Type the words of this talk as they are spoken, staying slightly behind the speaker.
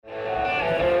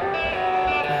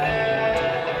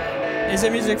Is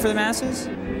it music for the masses?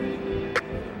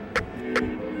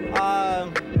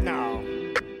 No.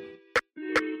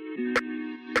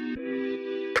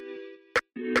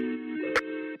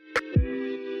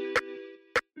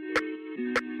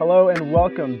 Hello and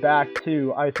welcome back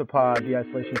to Isopod, the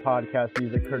Isolation Podcast,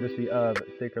 music courtesy of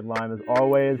Sacred Lime. As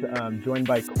always, I'm joined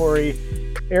by Corey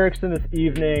Erickson this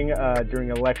evening during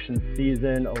election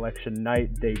season, election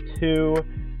night, day 2.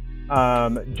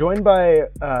 Joined by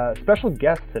special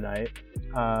guest tonight,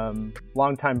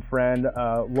 longtime friend,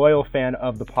 loyal fan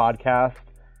of the podcast,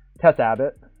 Tess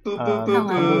Abbott.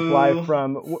 Live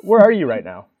from, where are you right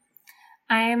now?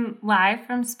 I'm live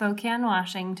from Spokane,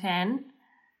 Washington.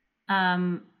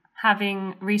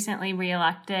 Having recently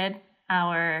reelected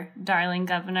our darling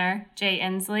governor, Jay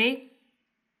Inslee.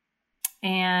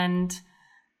 And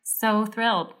so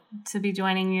thrilled to be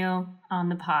joining you on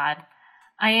the pod.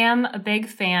 I am a big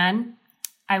fan.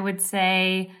 I would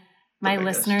say my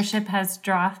listenership has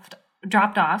dropped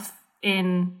off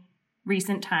in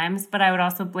recent times, but I would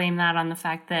also blame that on the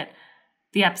fact that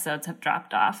the episodes have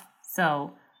dropped off.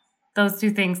 So those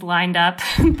two things lined up,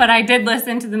 but I did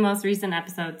listen to the most recent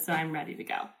episode, so I'm ready to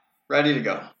go. Ready to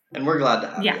go. And we're glad to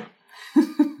have you.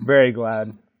 Very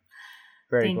glad.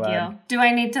 Very glad. Thank you. Do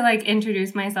I need to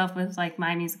introduce myself with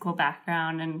my musical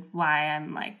background and why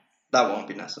I'm That won't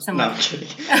be necessary. No, I'm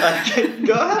kidding.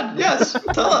 Go ahead. Yes,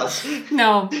 tell us.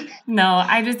 No.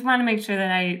 I just want to make sure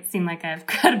that I seem like I have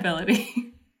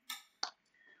credibility.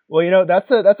 Well,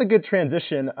 that's a good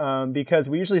transition because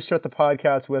we usually start the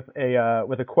podcast with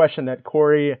a question that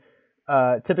Corey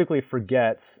typically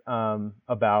forgets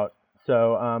about.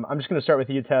 So I'm just going to start with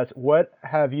you, Tess. What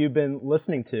have you been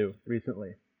listening to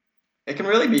recently? It can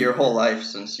really be your whole life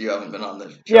since you haven't been on the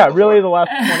show before. Really the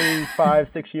last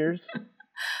 6 years.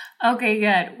 Okay,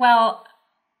 good. Well,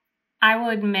 I will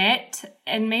admit,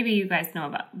 and maybe you guys know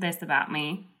about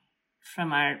me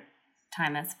from our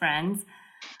time as friends,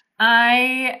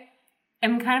 I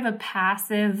am kind of a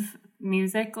passive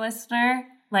music listener.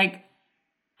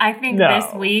 I think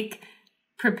this week,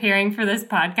 preparing for this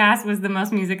podcast was the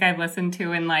most music I've listened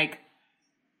to in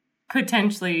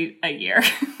potentially a year.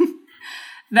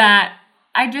 That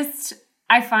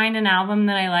I find an album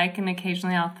that I like and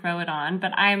occasionally I'll throw it on,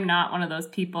 but I am not one of those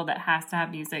people that has to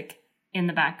have music in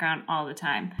the background all the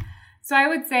time. So I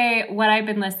would say what I've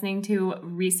been listening to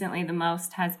recently the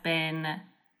most has been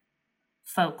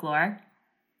folklore.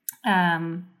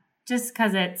 Just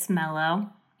because it's mellow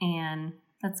and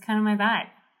that's kind of my vibe.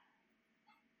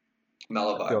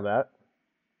 Mellow vibe. Feel that?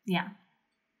 Yeah.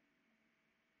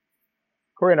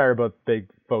 Corey and I are both big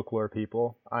folklore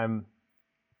people.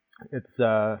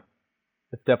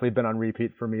 It's definitely been on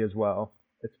repeat for me as well.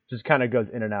 It just kind of goes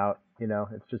in and out,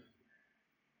 It's just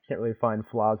can't really find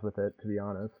flaws with it, to be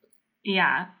honest.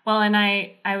 Yeah. Well, and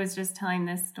I was just telling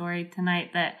this story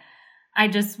tonight that I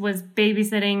just was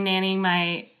babysitting, nannying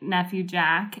my nephew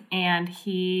Jack, and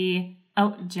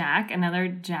another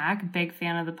Jack, big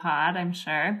fan of the pod, I'm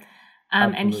sure.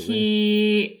 And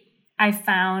I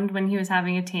found when he was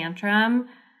having a tantrum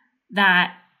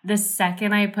that the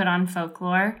second I put on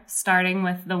folklore, starting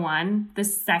with the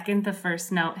second the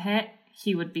first note hit,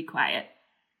 he would be quiet.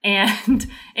 And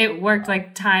it worked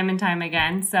time and time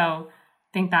again. So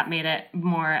I think that made it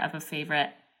more of a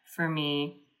favorite for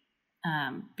me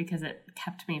because it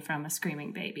kept me from a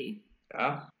screaming baby.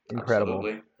 Yeah, incredible.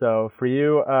 Absolutely. So for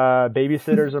you,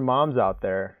 babysitters or moms out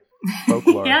there,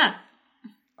 folklore. Yeah.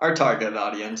 Our target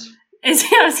audience. I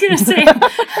was going to say,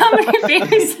 how many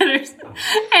babysitters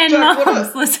and Jack,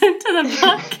 moms listen to the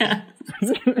podcast?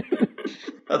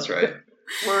 That's right.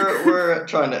 We're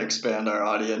trying to expand our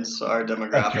audience, our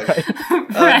demographic.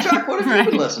 Right. Jack, what have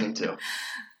you been listening to?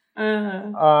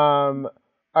 All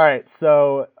right,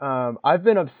 so I've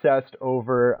been obsessed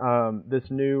over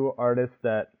this new artist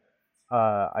that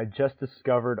I just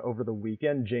discovered over the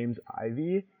weekend, James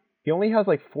Ivy. He only has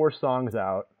 4 songs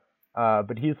out,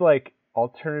 but he's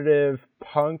alternative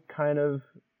punk kind of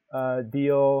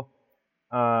deal.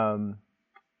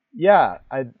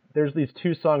 There's these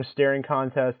 2 songs, Staring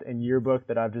Contest and Yearbook,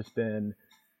 that I've just been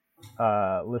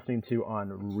listening to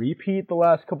on repeat the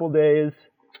last couple days.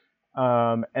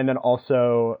 And then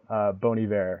also Bon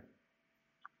Iver.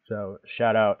 So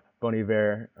shout out Bon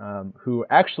Iver, who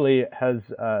actually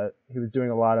he was doing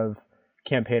a lot of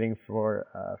campaigning for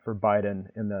Biden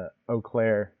in the Eau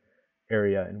Claire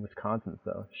area in Wisconsin.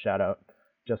 So shout out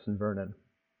Justin Vernon.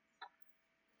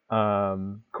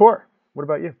 Core, what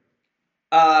about you?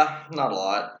 Not a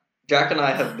lot. Jack and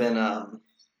I have been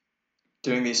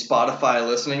doing these Spotify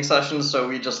listening sessions, so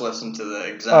we just listen to the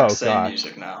exact same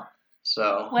music now.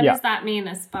 So what does that mean,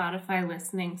 a Spotify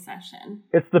listening session?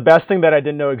 It's the best thing that I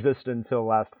didn't know existed until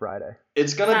last Friday.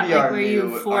 It's going to be our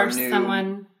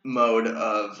new mode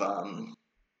of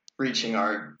reaching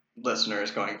our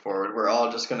listeners going forward. We're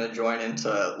all just going to join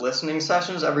into listening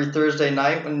sessions every Thursday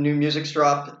night when new music's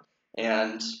drop,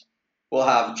 and we'll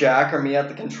have Jack or me at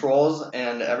the controls,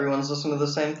 and everyone's listening to the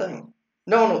same thing.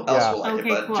 No one else will like it,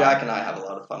 but cool. Jack and I have a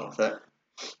lot of fun with it.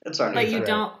 It's our new thing. But you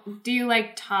don't... Do you,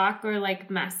 like, talk or, like,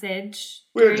 message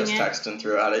We were just texting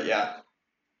throughout it, yeah.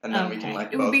 And then we can,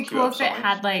 like, it would be cool if it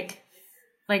had, like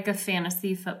a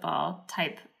fantasy football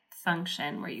type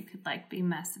function where you could, like, be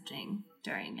messaging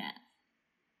during it.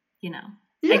 You know?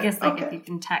 Yeah, I guess, like, if you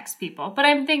can text people. But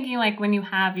I'm thinking, like, when you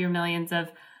have your millions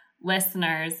of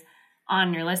listeners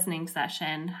on your listening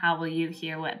session, how will you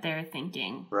hear what they're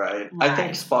thinking? Right. Live? I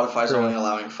think Spotify's only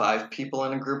allowing 5 people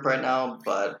in a group right now,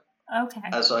 but... Okay.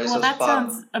 As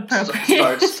sounds appropriate.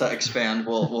 Starts to expand,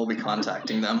 we'll be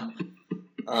contacting them.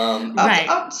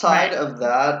 Outside of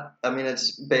that, I mean,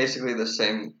 it's basically the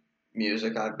same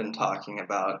music I've been talking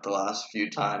about the last few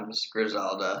times.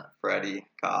 Griselda, Freddie,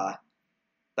 Ka,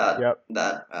 that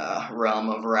realm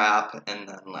of rap, and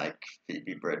then like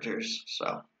Phoebe Bridgers.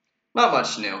 So not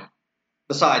much new.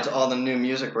 Besides all the new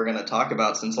music we're going to talk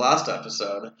about since last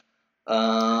episode.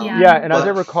 And as I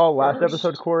recall, last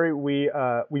episode, Corey, we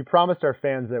promised our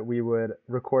fans that we would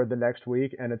record the next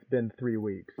week, and it's been 3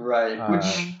 weeks. Right, which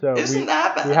isn't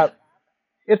that bad.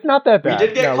 It's not that bad. We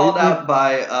did get called out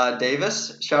by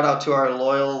Davis. Shout out to our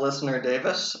loyal listener,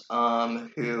 Davis,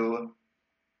 who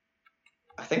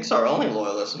I think is our only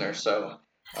loyal listener. So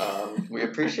we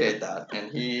appreciate that,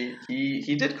 and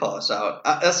he did call us out,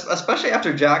 especially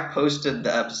after Jack posted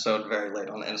the episode very late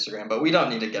on Instagram. But we don't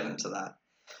need to get into that.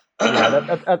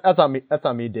 That's on me. That's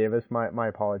on me, Davis. My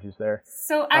apologies there.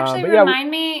 So actually, remind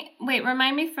me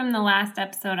from the last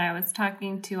episode. I was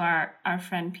talking to our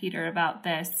friend Peter about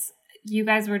this. You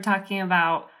guys were talking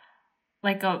about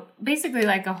basically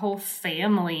a whole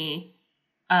family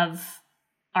of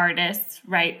artists,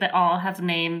 right? That all have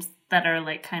names that are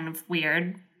like kind of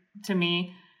weird to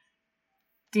me.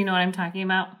 Do you know what I'm talking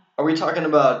about? Are we talking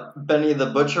about Benny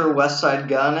the Butcher, Westside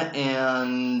Gunn,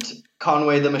 and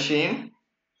Conway the Machine?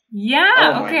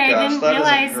 Yeah, oh my gosh, I didn't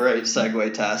realize. Is a great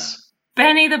segue, Tess.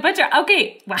 Benny the Butcher.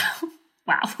 Okay, wow.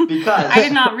 Because I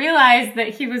did not realize that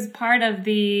he was part of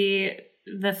the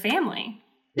family.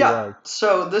 Yeah,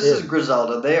 so this is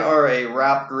Griselda. They are a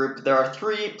rap group. There are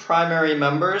 3 primary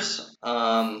members,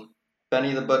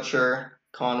 Benny the Butcher,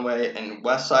 Conway, and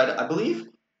Westside. I believe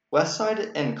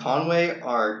Westside and Conway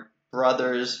are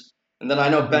brothers, and then I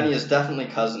know Benny is definitely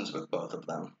cousins with both of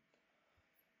them.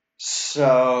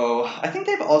 So, I think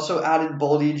they've also added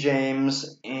Boldy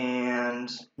James and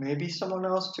maybe someone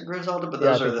else to Griselda, but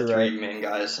those are the 3 main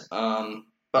guys. But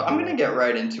I'm going to get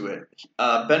right into it.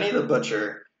 Benny the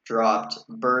Butcher dropped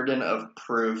Burden of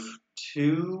Proof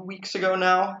 2 weeks ago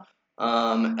now.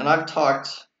 And I've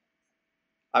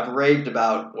raved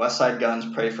about Westside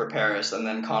Gunn's Pray for Paris and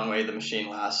then Conway the Machine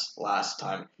last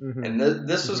time. Mm-hmm. And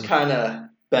this was kind of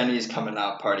Benny's coming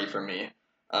out party for me.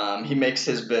 He makes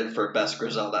his bid for Best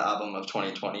Griselda Album of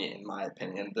 2020, in my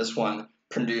opinion. This one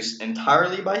produced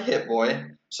entirely by Hit Boy,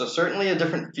 so certainly a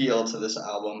different feel to this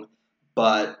album.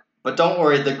 But don't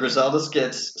worry, the Griselda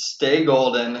skits stay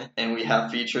golden, and we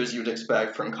have features you'd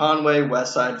expect from Conway,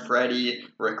 Westside, Freddie,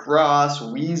 Rick Ross,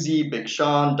 Wheezy, Big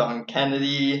Sean, Don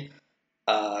Kennedy,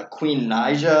 Queen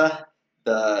Naija.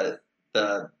 The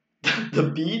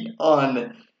beat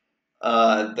on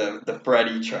the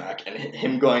Freddie track and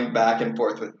him going back and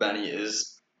forth with Benny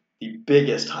is the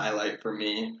biggest highlight for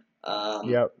me.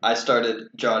 I started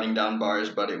jotting down bars,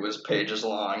 but it was pages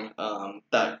long.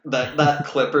 That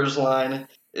Clippers line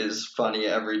is funny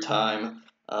every time.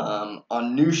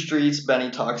 On New Streets, Benny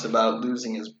talks about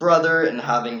losing his brother and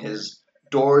having his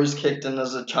doors kicked in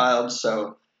as a child,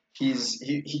 so he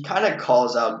kind of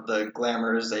calls out the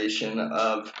glamorization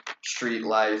of street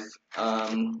life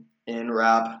in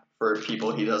rap for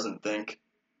people he doesn't think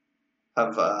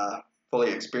have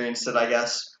fully experienced it, I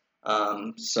guess.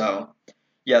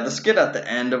 The skit at the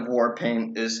end of War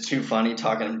Paint is too funny.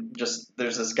 There's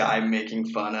this guy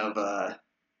making fun of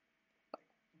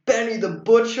Benny the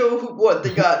Butcher. What,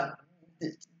 they got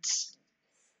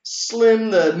Slim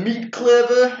the Meat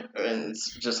Cleaver? And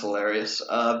it's just hilarious.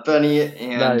 Benny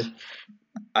and... Nice.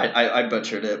 I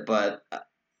butchered it, but...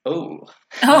 feel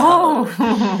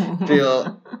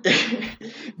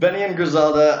Benny and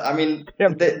Griselda, I mean,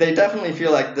 they definitely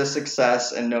feel like this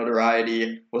success and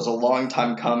notoriety was a long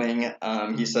time coming.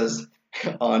 He says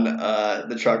on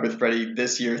the track with Freddie,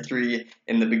 this year 3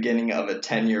 in the beginning of a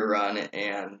 10-year run,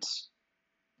 and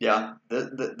Yeah,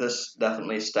 this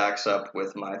definitely stacks up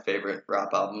with my favorite rap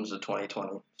albums of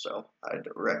 2020, so I'd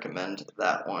recommend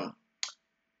that one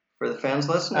for the fans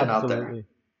listening out there.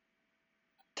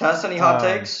 Tess, any hot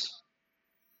takes?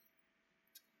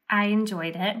 I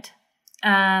enjoyed it.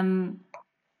 Definitely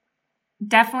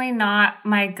not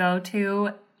my go-to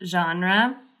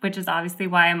genre, which is obviously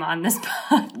why I'm on this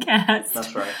podcast.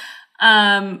 That's right.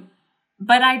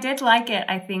 But I did like it,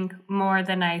 I think, more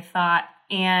than I thought.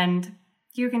 And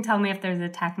you can tell me if there's a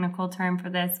technical term for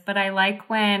this, but I like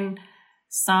when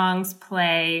songs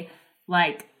play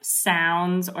like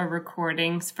sounds or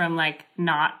recordings from like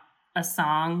not a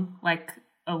song, like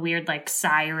a weird like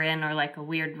siren or like a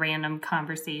weird random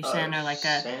conversation or like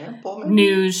a sample,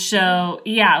 news show.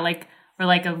 Yeah, like or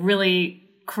like a really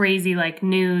crazy like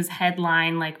news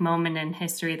headline like moment in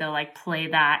history. They'll like play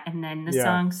that and then the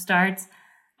song starts.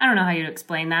 I don't know how you'd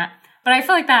explain that. But I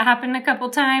feel like that happened a couple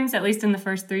times, at least in the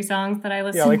first 3 songs that I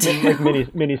listened to. Yeah,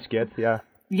 like mini skits, yeah.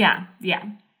 Yeah. Yeah.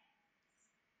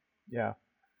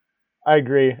 I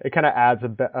agree. It kind of adds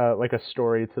like a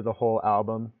story to the whole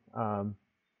album.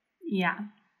 Yeah.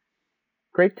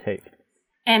 Great take.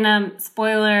 And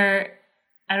spoiler,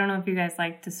 I don't know if you guys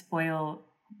like to spoil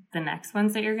the next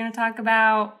ones that you're going to talk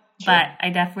about, sure. But I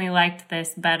definitely liked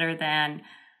this better than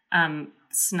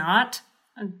Snot.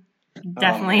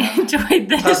 Definitely enjoyed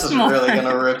this. Tess is more. really going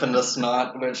to rip into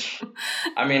Snot, which,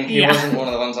 I mean, he wasn't one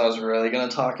of the ones I was really going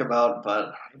to talk about, but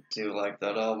I do like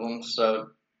that album.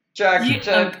 So, Jack,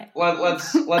 okay.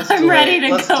 let's I'm ready to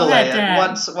go delay it.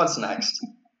 What's next?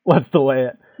 Let's delay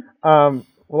it. Well,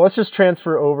 let's just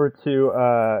transfer over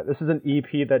to, this is an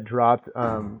EP that dropped,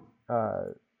 I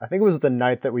think it was the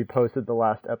night that we posted the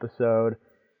last episode.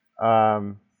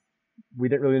 We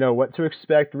didn't really know what to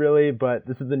expect, really, but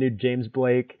this is the new James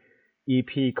Blake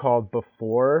EP called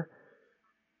Before.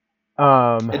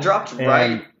 It dropped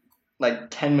right like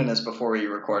 10 minutes before we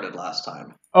recorded last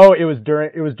time. Oh, it was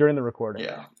during the recording.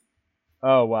 Yeah.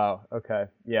 Oh wow. Okay.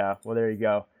 Yeah. Well, there you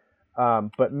go.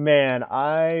 But man,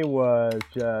 I was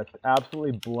just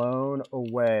absolutely blown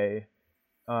away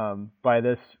by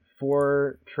this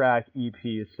 4-track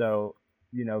EP. So,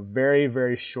 very,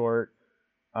 very short.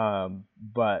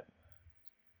 But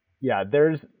yeah,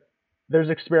 there's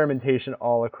experimentation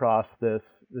all across this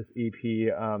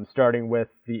EP, starting with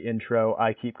the intro,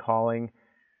 I Keep Calling.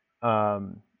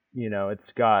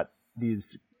 It's got these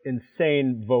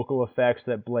insane vocal effects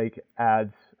that Blake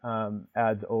adds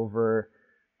over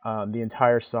the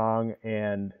entire song,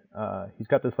 and he's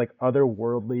got this like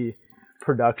otherworldly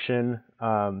production,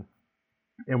 and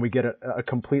we get a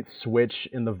complete switch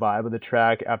in the vibe of the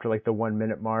track after like the 1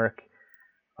 minute mark.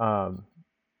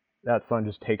 That song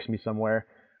just takes me somewhere.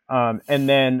 And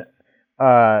then,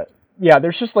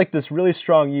 there's just like this really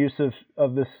strong use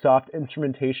of this soft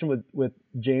instrumentation with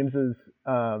James's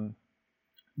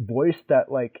voice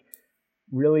that like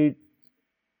really,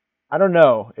 I don't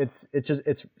know,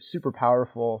 it's super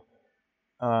powerful.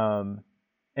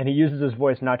 And he uses his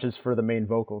voice not just for the main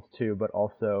vocals too, but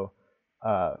also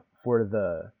for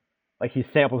the, like he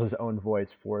samples his own voice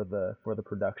for the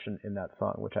production in that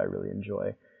song, which I really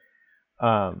enjoy.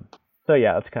 So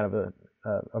yeah, it's kind of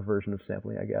a version of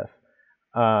sampling, I guess.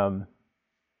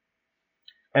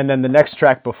 And then the next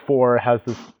track, Before, has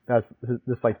this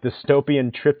like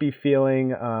dystopian trippy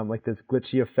feeling, like this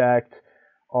glitchy effect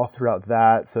all throughout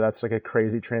that. So that's like a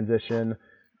crazy transition.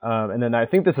 And then I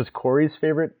think this is Corey's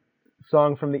favorite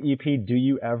song from the EP, Do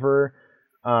You Ever,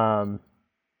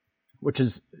 which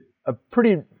is a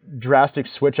pretty drastic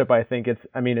switch up. I think it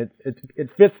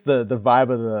fits the vibe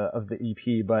of the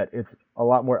EP, but it's a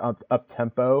lot more up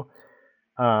tempo,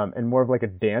 and more of like a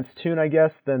dance tune, I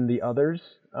guess, than the others.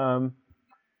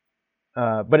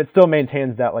 But it still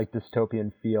maintains that like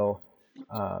dystopian feel,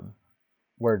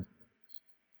 where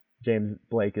James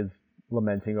Blake is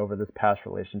lamenting over this past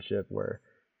relationship, where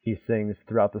he sings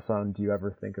throughout the song, Do You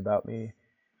Ever Think About Me?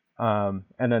 And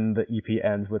then the EP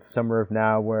ends with Summer of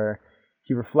Now, where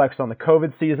he reflects on the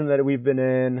COVID season that we've been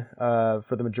in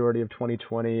for the majority of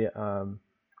 2020,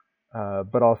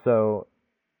 but also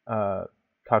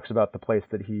talks about the place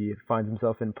that he finds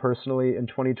himself in personally in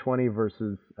 2020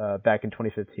 versus back in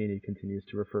 2015. He continues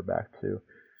to refer back to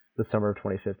the summer of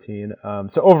 2015.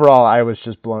 So overall, I was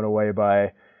just blown away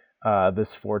by this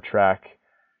 4-track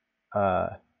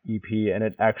EP, and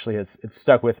it actually it's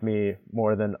stuck with me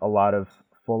more than a lot of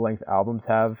full-length albums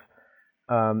have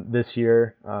this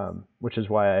year, which is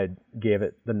why I gave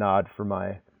it the nod for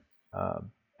my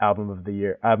album of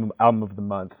the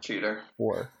month. Cheater.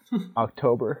 For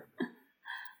October.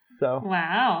 So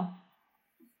wow.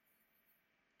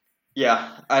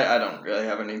 Yeah, I don't really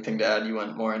have anything to add. You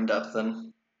went more in depth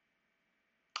than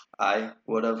I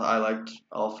would have. I liked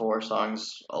all 4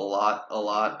 songs a lot.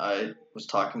 I was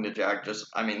talking to Jack. This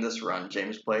run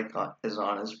James Blake is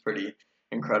on is pretty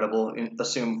incredible.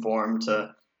 Assume form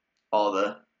to all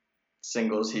the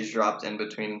singles he's dropped in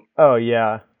between. Oh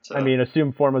yeah. So,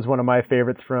 Assume Form was one of my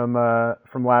favorites from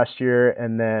last year,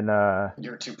 and then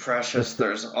You're Too Precious.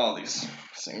 There's all these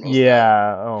singles.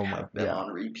 Yeah. Oh my. Have been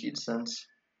on repeat since.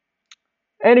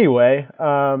 Anyway,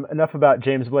 enough about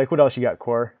James Blake. What else you got,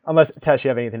 Core? Unless Tess, you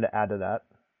have anything to add to that?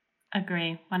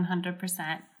 Agree,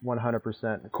 100%.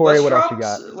 100%. Corey, what else you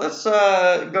got? Let's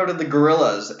go to the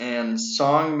Gorillaz and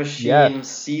Song Machine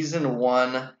Season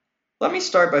 1. Let me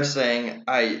start by saying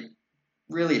I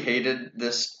really hated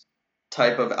this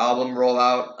type of album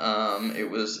rollout. It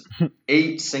was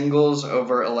 8 singles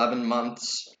over 11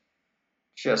 months.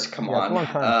 Just come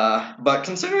on. But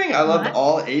considering I loved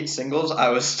all 8 singles, I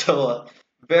was still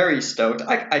very stoked.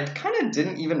 I kind of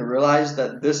didn't even realize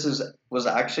that this was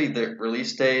actually the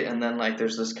release date, and then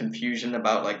there's this confusion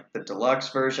about the deluxe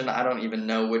version. I don't even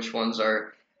know which ones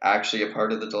are actually a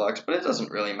part of the deluxe, but it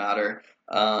doesn't really matter.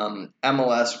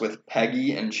 MLS with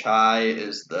Peggy and Chai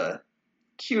is the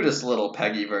cutest little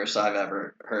Peggy verse I've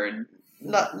ever heard.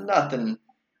 Nothing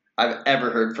I've ever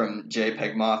heard from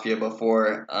JPEG Mafia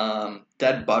before.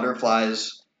 Dead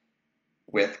Butterflies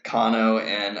with Kano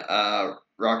and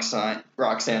Roxanne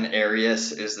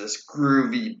Arias is this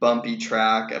groovy, bumpy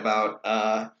track about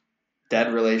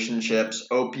dead relationships.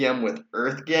 Opium with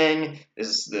Earth Gang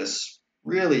is this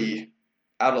really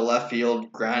out of left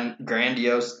field,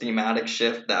 grandiose thematic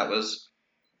shift that was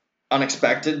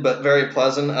unexpected but very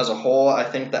pleasant as a whole. I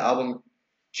think the album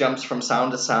jumps from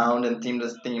sound to sound and theme to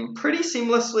theme pretty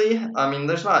seamlessly.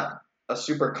 There's not a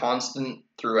super constant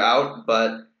throughout,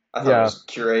 but I thought it was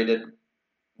curated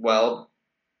well.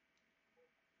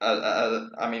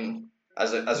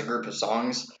 As a group of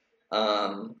songs,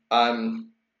 I'm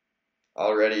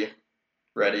already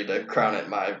ready to crown it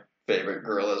my favorite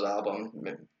Gorillaz album.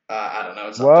 I don't know,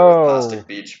 it's up there with Plastic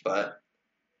Beach, but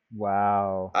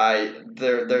wow,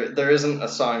 there isn't a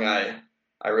song I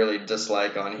really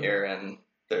dislike on here, and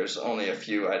there's only a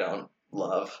few I don't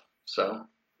love. So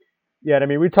yeah,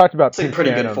 we talked about it's a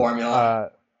pretty good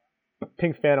formula.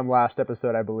 Pink Phantom last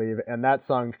episode, I believe, and that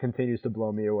song continues to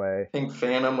blow me away. Pink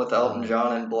Phantom with Elton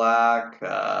John and Black.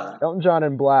 Elton John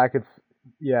and Black,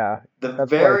 the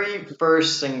very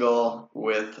first single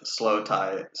with Slow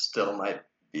Tie still might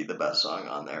be the best song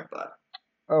on there, but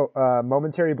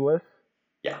Momentary Bliss?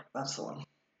 Yeah, that's the one.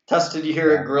 Tess, did you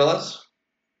hear it, Gorillaz?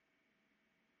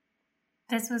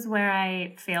 This was where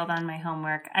I failed on my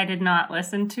homework. I did not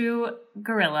listen to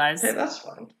Gorillaz. Hey, that's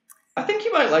fine. I think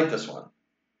you might like this one.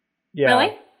 Yeah.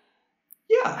 Really?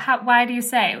 Yeah. Why do you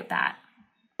say that?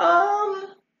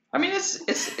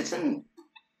 It's an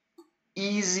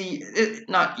easy,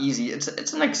 not easy.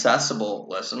 It's an accessible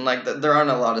listen. There aren't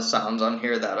a lot of sounds on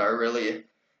here that are really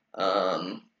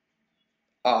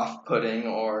off-putting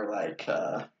or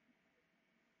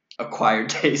acquired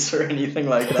taste or anything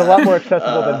like that. It's a lot more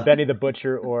accessible than Benny the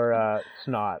Butcher or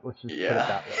Snot. Let's just put it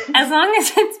that way. As long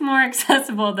as it's more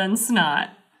accessible than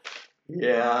Snot.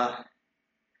 Yeah.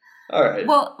 All right.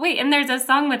 Well, wait, and there's a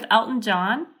song with Elton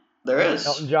John? There is.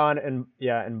 Elton John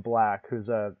and Black, who's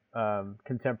a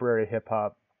contemporary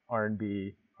hip-hop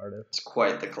R&B artist. It's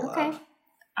quite the collab. Okay.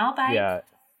 I'll buy it. Yeah.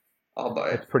 I'll buy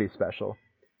it. It's pretty special.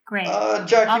 Great.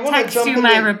 Jack, I'll text you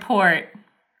my report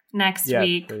next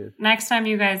week. Please. Next time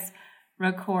you guys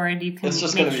record, you can make sure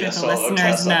the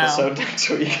listeners know. Episode next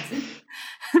week.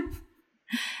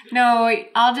 No,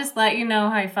 I'll just let you know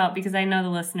how I felt because I know the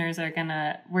listeners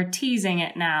we're teasing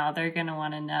it now. They're going to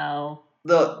want to know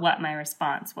what my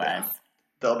response was. Yeah.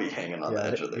 They'll be hanging on the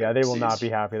edge of their Yeah, they will not be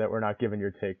happy that we're not giving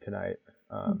your take tonight.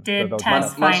 Did Tess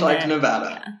find much like it?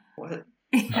 Nevada. Yeah. What?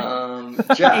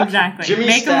 Jack. Exactly. Jimmy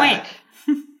Make Stack.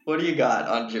 them wait. What do you got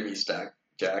on Jimmy Stack,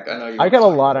 Jack? I know I got a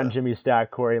lot on Jimmy Stack,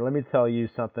 Corey. Let me tell you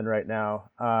something right now.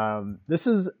 This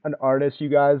is an artist, you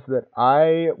guys, that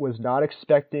I was not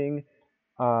expecting.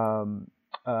 I've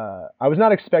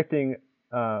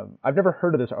never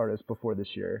heard of this artist before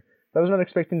this year. So I was not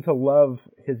expecting to love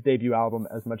his debut album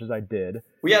as much as I did.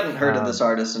 We hadn't heard of this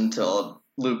artist until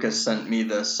Lucas sent me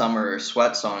the Summer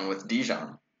Sweat song with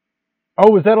Dijon. Oh,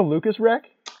 was that a Lucas rec?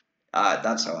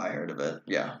 That's how I heard of it,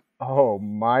 yeah. Oh,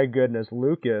 my goodness,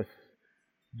 Lucas.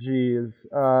 Jeez.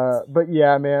 But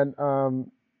yeah, man,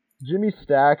 Jimmy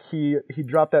Stack, he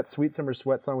dropped that Sweet Summer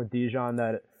Sweat song with Dijon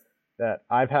that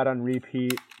I've had on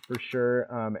repeat for sure,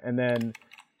 and then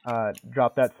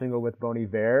dropped that single with Bon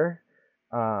Iver,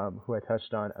 who I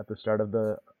touched on at the start of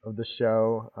the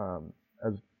show.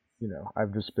 As you know,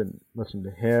 I've just been listening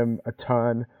to him a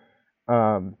ton.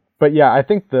 But yeah, I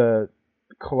think the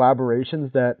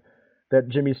collaborations that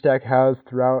Jimmy Stack has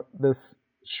throughout this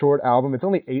short album. It's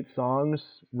only 8 songs,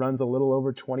 runs a little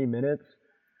over 20 minutes.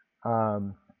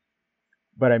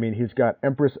 But I mean, he's got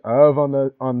Empress of on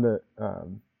the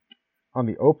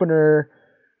opener.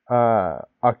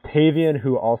 Octavian,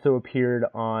 who also appeared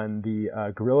on the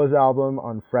Gorillaz album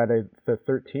on Friday the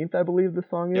 13th, I believe the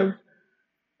song is.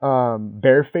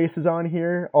 Bareface is on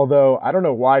here, although I don't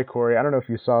know why, Corey. I don't know if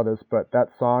you saw this, but that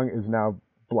song is now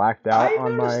blacked out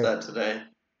on my. I noticed that today.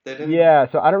 They didn't. Yeah,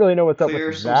 so I don't really know what's up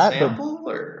with that. Sample,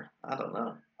 or I don't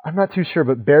know. I'm not too sure,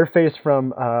 but Bareface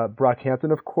from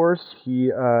Brockhampton, of course, he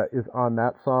is on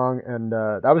that song, and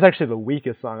that was actually the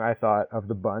weakest song I thought of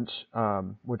the bunch,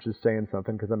 which is saying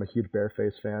something because I'm a huge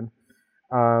Bareface fan.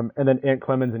 And then Ant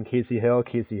Clemens and Casey Hill.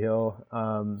 Casey Hill,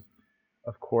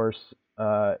 of course,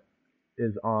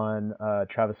 is on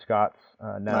Travis Scott's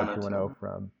 90210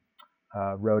 from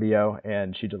Rodeo,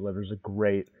 and she delivers a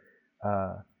great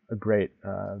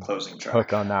closing track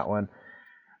hook on that one.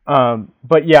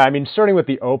 But yeah, I mean, starting with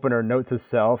the opener, Note to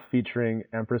Self, featuring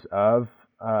Empress of,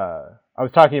 I was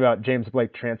talking about James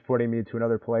Blake transporting me to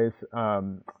another place.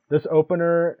 This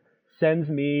opener sends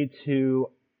me to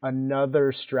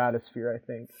another stratosphere, I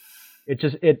think.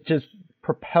 It just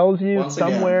propels you once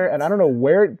somewhere, again. And I don't know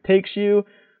where it takes you,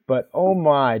 but oh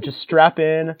my, just strap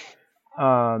in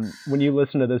when you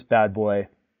listen to this bad boy.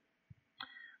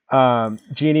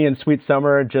 Genie and Sweet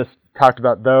Summer, just talked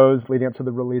about those leading up to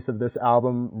the release of this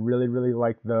album. Really, really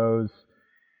like those.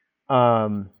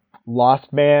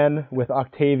 Lost Man with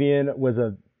Octavian was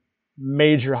a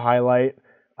major highlight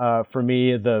for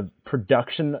me. The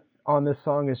production on this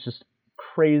song is just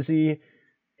crazy,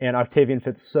 and Octavian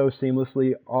fits so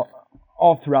seamlessly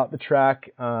all throughout the track.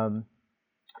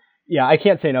 Yeah, I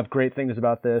can't say enough great things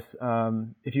about this.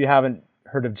 If you haven't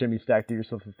heard of Jimmy Stack, do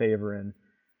yourself a favor and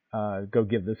go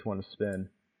give this one a spin.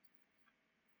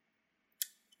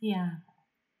 Yeah.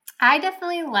 I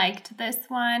definitely liked this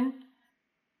one.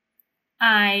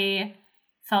 I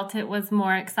felt it was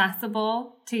more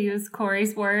accessible, to use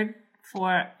Corey's word,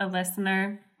 for a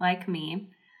listener like me.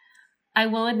 I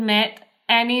will admit,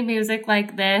 any music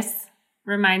like this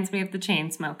reminds me of the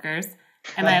Chainsmokers,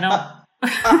 and I don't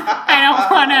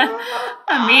want to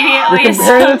immediately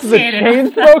associate it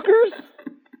with them.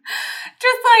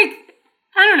 Just like,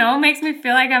 I don't know, it makes me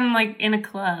feel like I'm like in a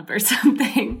club or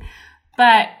something.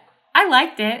 But I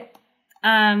liked it.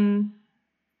 Yeah,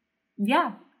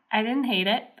 I didn't hate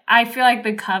it. I feel like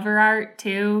the cover art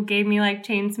too gave me like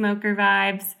Chainsmoker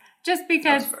vibes, just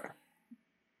because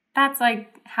that's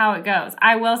like how it goes.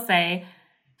 I will say,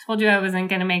 told you I wasn't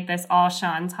going to make this all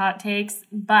Sean's hot takes,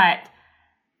 but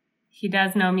he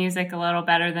does know music a little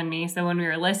better than me. So when we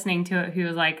were listening to it, he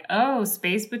was like, oh,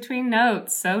 space between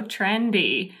notes, so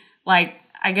trendy. Like,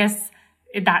 I guess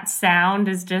that sound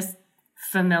is just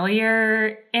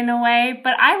familiar in a way,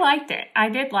 but I liked it. I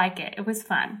did like it. It was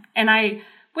fun. And I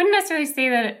wouldn't necessarily say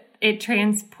that it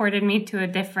transported me to a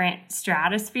different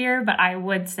stratosphere, but I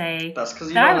would say that's because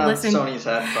you don't have Sony's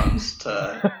headphones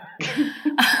to...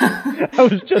 I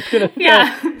was just going to say.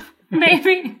 Yeah,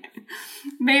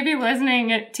 maybe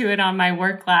listening to it on my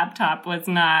work laptop was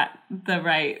not the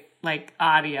right like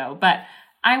audio, but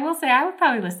I will say I would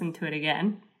probably listen to it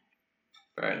again.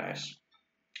 Very nice.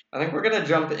 I think we're going to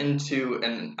jump into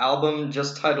an album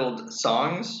just titled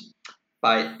Songs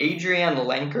by Adrienne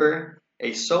Lenker,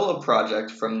 a solo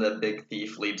project from the Big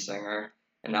Thief lead singer.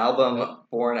 An album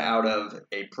born out of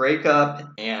a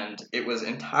breakup, and it was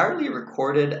entirely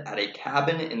recorded at a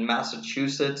cabin in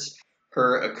Massachusetts.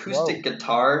 Her acoustic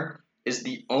guitar is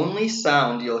the only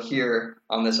sound you'll hear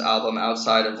on this album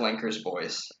outside of Lenker's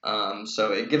voice.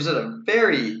 So it gives it a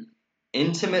very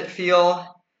intimate feel.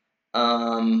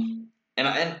 And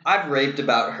I've raved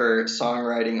about her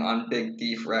songwriting on Big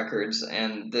Thief Records,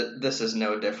 and this is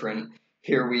no different.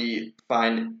 Here we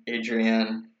find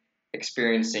Adrienne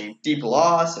experiencing deep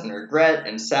loss and regret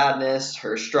and sadness.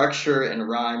 Her structure and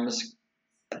rhymes,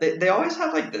 they always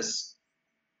have like this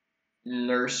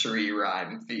nursery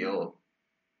rhyme feel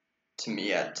to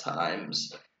me at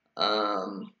times.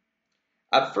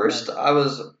 At first, I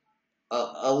was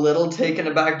a little taken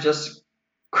aback just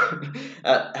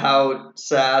at how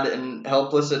sad and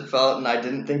helpless it felt, and I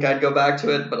didn't think I'd go back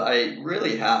to it, but I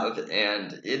really have,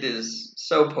 and it is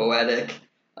so poetic.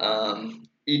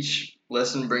 Each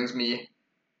listen brings me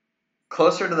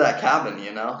closer to that cabin,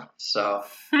 you know? So,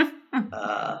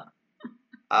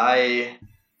 I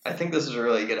think this is a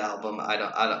really good album. I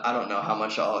don't know how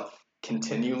much I'll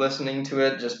continue listening to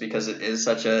it, just because it is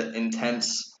such an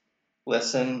intense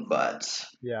listen, but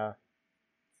yeah.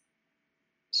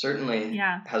 Certainly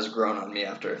has grown on me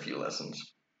after a few lessons.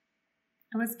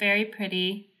 It was very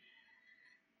pretty.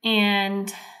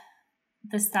 And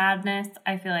the sadness,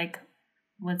 I feel like,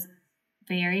 was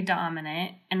very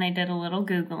dominant. And I did a little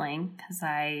Googling because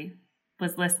I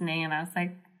was listening and I was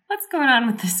like, what's going on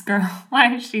with this girl?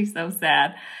 Why is she so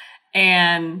sad?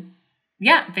 And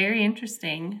yeah, very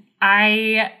interesting.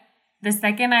 The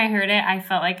second I heard it, I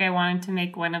felt like I wanted to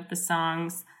make one of the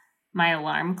songs my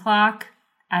alarm clock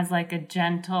as like a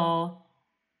gentle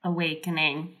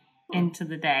awakening into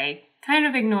the day, kind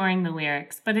of ignoring the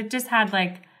lyrics, but it just had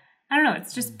like, I don't know,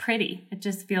 it's just pretty. It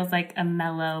just feels like a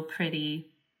mellow,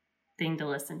 pretty thing to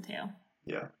listen to.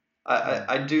 Yeah.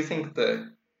 I do think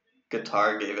the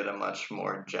guitar gave it a much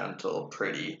more gentle,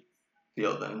 pretty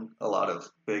feel than a lot of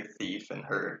Big Thief and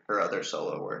her other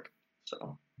solo work.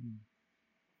 So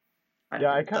I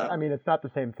mean, it's not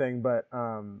the same thing, but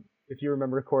if you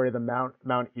remember, Corey, the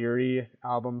Mount Erie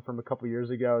album from a couple years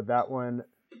ago, that one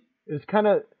is kind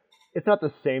of, it's not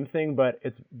the same thing, but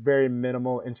it's very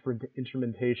minimal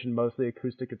instrumentation, mostly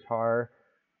acoustic guitar,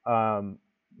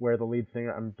 where the lead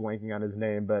singer, I'm blanking on his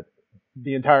name, but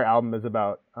the entire album is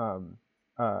about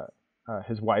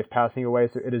his wife passing away,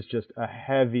 so it is just a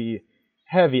heavy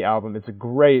album. It's a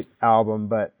great album,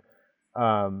 but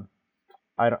I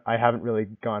haven't really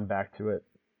gone back to it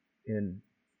in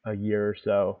a year or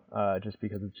so, just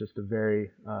because it's just a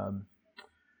very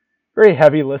very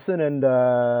heavy listen, and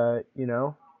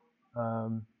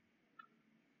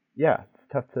yeah, it's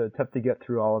tough to get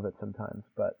through all of it sometimes.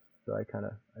 But so I kind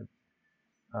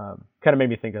of made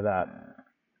me think of that.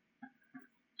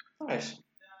 Nice.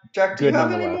 Jack, do you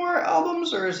have any more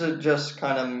albums, or is it just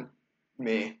kind of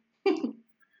me?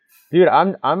 Dude,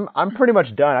 I'm pretty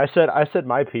much done. I said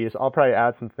my piece. I'll probably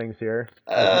add some things here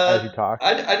as you talk.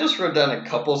 I just wrote down a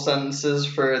couple sentences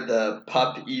for the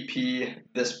Pup EP.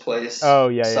 This place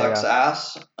sucks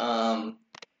ass.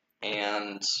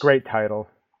 And great title.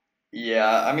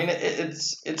 Yeah, I mean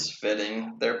it's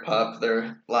fitting. Their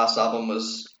last album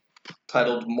was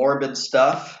titled Morbid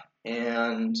Stuff,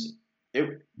 and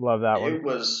love that one. It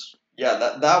was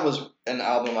that was an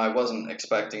album I wasn't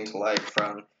expecting to like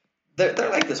from. They're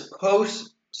like this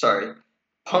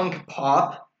punk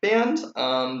pop band.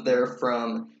 They're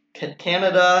from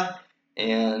Canada,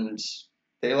 and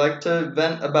they like to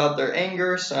vent about their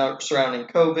anger surrounding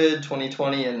COVID,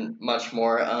 2020, and much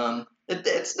more.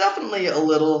 It's definitely a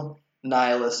little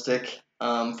nihilistic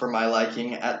for my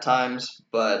liking at times,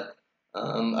 but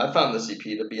I found this EP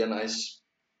to be a nice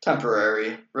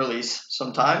temporary release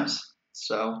sometimes.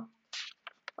 So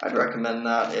I'd recommend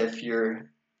that if you're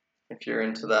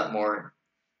into that more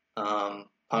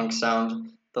punk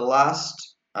sound. The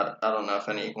last, I don't know if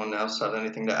anyone else had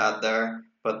anything to add there,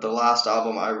 but the last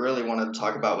album I really wanted to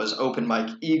talk about was Open Mike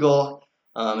Eagle,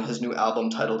 his new album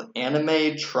titled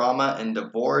Anime, Trauma, and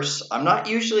Divorce. I'm not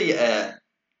usually a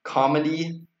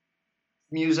comedy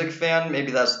music fan,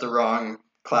 maybe that's the wrong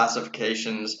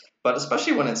classifications, but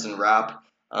especially when it's in rap.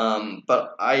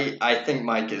 But I think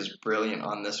Mike is brilliant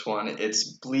on this one.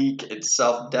 It's bleak, it's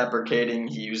self-deprecating.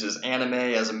 He uses anime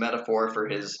as a metaphor for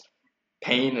his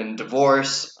pain and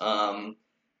divorce.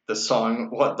 The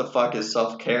song What the Fuck is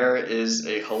Self-Care is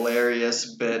a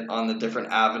hilarious bit on the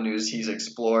different avenues he's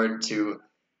explored to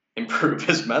improve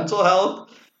his mental health.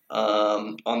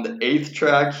 On the 8th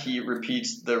track, he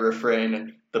repeats the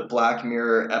refrain, "The Black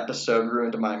Mirror episode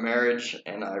ruined my marriage,"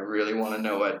 and I really want to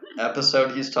know what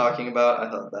episode he's talking about. I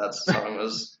thought that song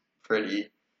was pretty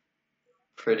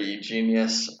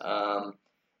genius.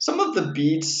 Some of the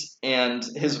beats and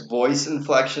his voice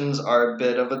inflections are a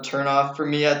bit of a turnoff for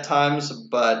me at times,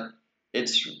 but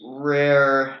it's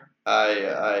rare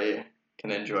I can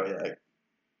enjoy a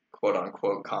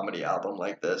quote-unquote comedy album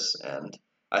like this, and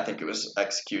I think it was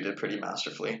executed pretty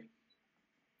masterfully.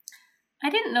 I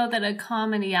didn't know that a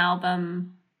comedy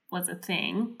album was a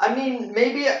thing. I mean,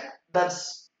 maybe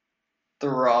that's the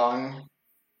wrong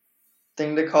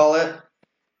thing to call it.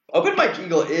 Open Mike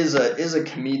Eagle is a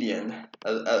comedian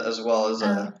as well as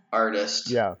an artist.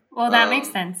 Yeah. Well, that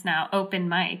makes sense now. Open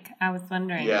mic. I was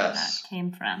wondering where that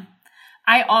came from.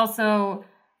 I also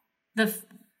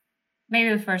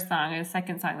maybe the first song or the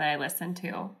second song that I listened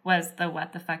to was the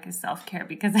What the Fuck is Self-Care,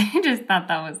 because I just thought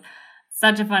that was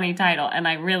such a funny title and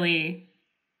I really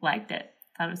liked it.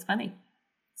 Thought it was funny.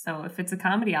 So if it's a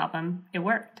comedy album, it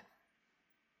worked.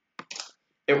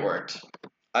 It worked.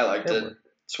 I liked it.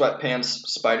 Sweatpants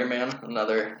Spider-Man,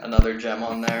 another gem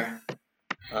on there.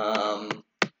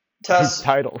 Tess,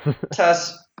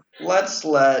 Tess, let's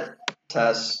let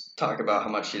Tess talk about how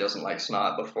much she doesn't like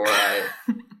Snot before I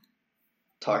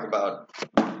talk about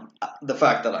the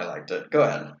fact that I liked it. Go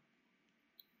ahead.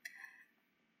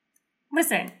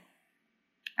 Listen,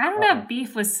 I don't have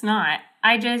beef with Snot.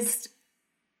 I just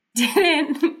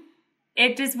didn't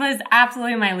it just was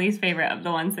absolutely my least favorite of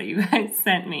the ones that you guys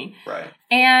sent me. Right.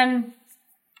 And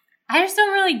I just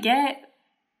don't really get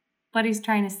what he's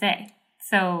trying to say.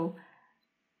 So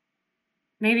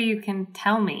maybe you can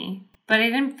tell me. But I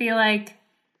didn't feel like,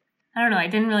 I don't know, I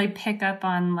didn't really pick up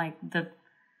on like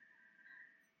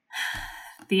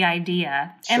the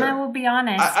idea. Sure. And I will be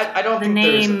honest. I don't think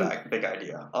there's a big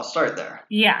idea. I'll start there.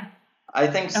 Yeah. I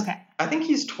think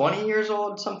he's 20 years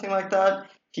old, something like that.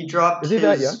 He dropped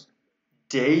his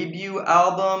debut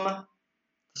album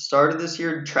the start of this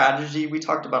year, Tragedy, we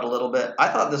talked about a little bit. I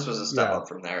thought this was a step up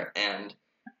from there, and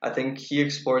I think he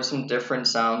explored some different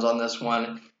sounds on this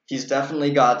one. He's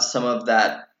definitely got some of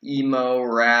that emo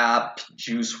rap,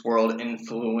 Juice WRLD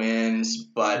influence,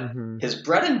 but his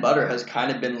bread and butter has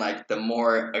kind of been like the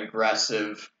more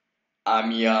aggressive,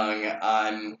 I'm young,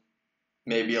 I'm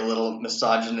maybe a little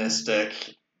misogynistic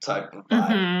type of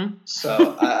vibe.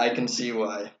 So I can see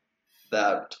why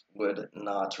that would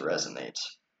not resonate.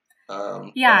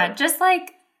 Just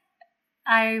like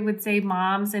I would say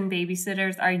moms and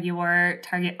babysitters are your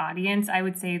target audience, I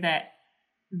would say that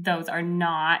those are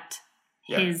not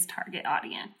his target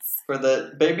audience. For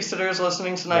the babysitters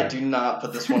listening tonight, do not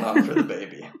put this one on for the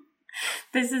baby.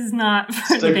 This is not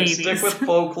for the babies. Stick with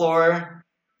Folklore,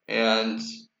 and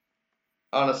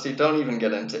honestly, don't even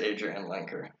get into Adrian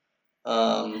Lenker.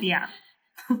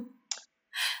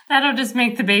 That'll just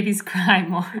make the babies cry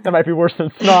more. That might be worse than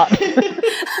snot.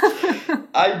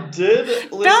 I did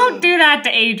listen... Don't do that to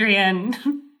Adrian.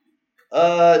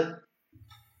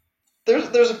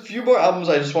 There's a few more albums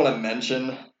I just want to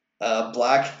mention.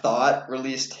 Black Thought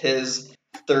released his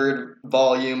third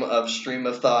volume of Stream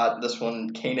of Thought. This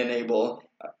one, Cain and Abel.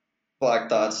 Black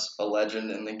Thought's a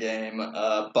legend in the game.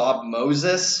 Bob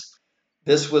Moses.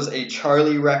 This was a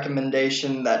Charlie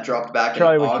recommendation that dropped back in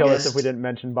August. Charlie would kill us if we didn't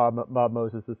mention Bob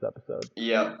Moses this episode.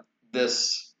 Yeah,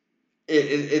 it's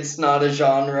not a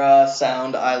genre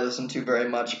sound I listen to very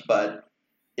much, but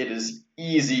it is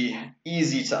easy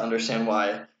to understand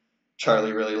why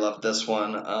Charlie really loved this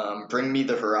one. Bring Me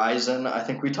the Horizon, I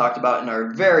think we talked about in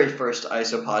our very first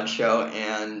Isopod show,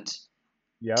 and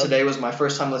today was my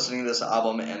first time listening to this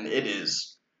album, and it is...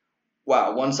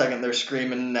 Wow, 1 second they're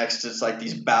screaming, next it's like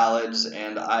these ballads,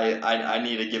 and I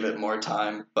need to give it more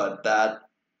time, but that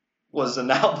was an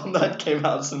album that came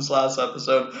out since last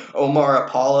episode. Omar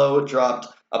Apollo dropped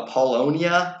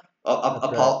Apollonia.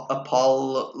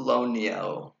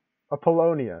 Apollonio.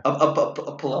 Kind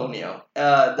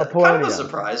of a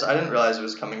surprise. I didn't realize it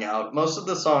was coming out. Most of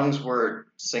the songs were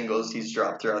singles he's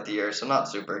dropped throughout the year, so not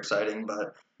super exciting,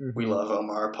 but we love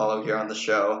Omar Apollo here on the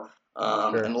show.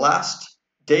 And last...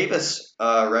 Davis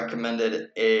recommended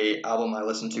a album I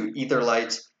listened to, Ether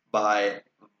Lights by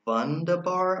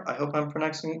Wunderbar. I hope I'm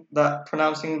pronouncing that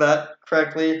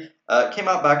correctly. Came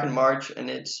out back in March, and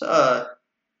it's a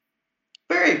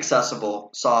very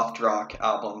accessible soft rock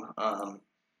album.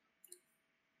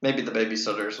 Maybe the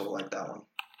babysitters will like that one.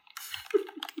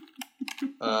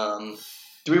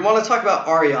 Do we want to talk about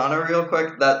Ariana real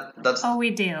quick? That's we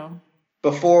do.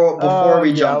 Before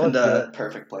we jump into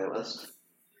Perfect Playlist.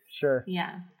 Sure.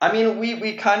 Yeah. I mean,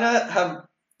 we kind of have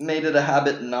made it a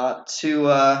habit not to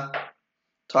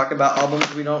talk about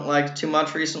albums we don't like too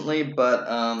much recently, but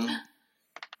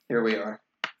here we are.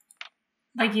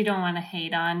 Like you don't want to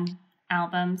hate on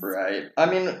albums, right? I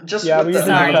mean, just with the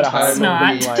amount of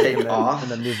time we take off,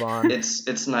 and then move on.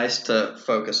 It's nice to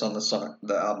focus on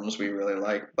the albums we really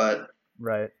like, but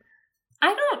right.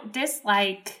 I don't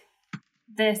dislike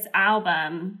this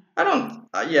album.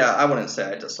 I wouldn't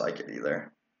say I dislike it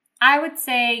either. I would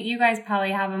say you guys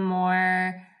probably have a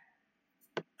more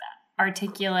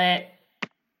articulate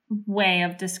way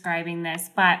of describing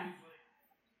this, but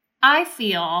I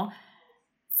feel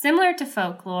similar to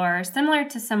Folklore, similar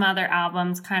to some other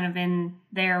albums kind of in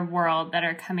their world that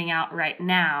are coming out right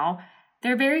now,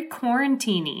 they're very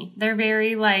quarantine-y. They're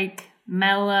very like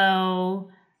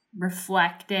mellow,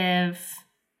 reflective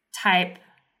type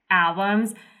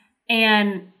albums.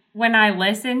 And when I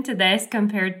listen to this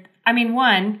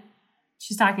one,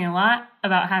 she's talking a lot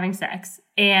about having sex.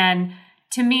 And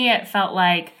to me, it felt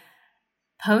like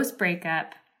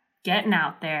post-breakup, getting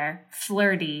out there,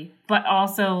 flirty, but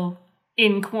also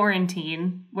in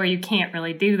quarantine where you can't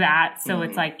really do that. So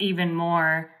it's like even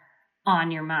more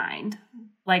on your mind.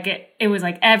 Like it was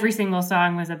like every single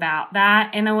song was about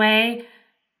that in a way,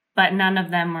 but none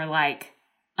of them were like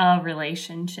a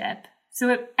relationship.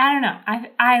 So I don't know.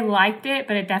 I liked it,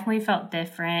 but it definitely felt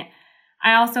different.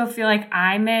 I also feel like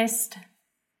I missed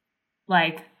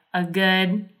like a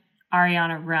good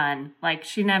Ariana run. Like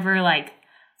she never like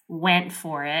went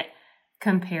for it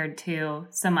compared to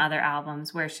some other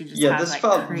albums where she just has this like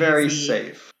felt crazy... very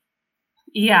safe.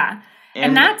 Yeah.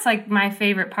 And that's like my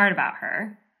favorite part about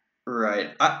her. Right.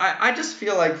 I just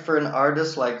feel like for an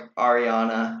artist like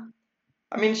Ariana,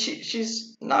 I mean,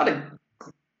 she's not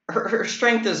her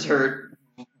strength is her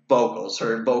vocals,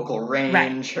 her vocal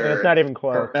range, right. It's not even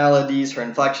close. Her melodies, her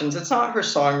inflections. It's not her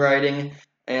songwriting.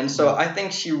 And so I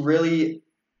think she really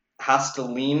has to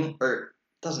lean, or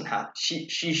doesn't have, she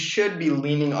should be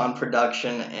leaning on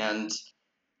production and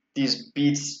these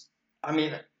beats. I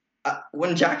mean,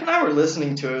 when Jack and I were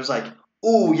listening to it, it was like,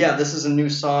 ooh, yeah, this is a new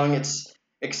song. It's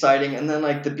exciting. And then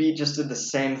like the beat just did the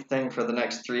same thing for the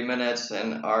next 3 minutes,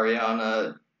 and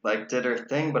Ariana like did her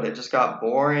thing, but it just got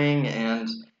boring, and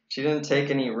she didn't take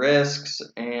any risks.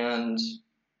 And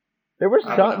there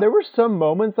were some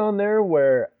moments on there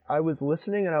where I was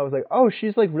listening and I was like, oh,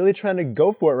 she's like really trying to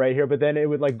go for it right here, but then it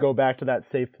would like go back to that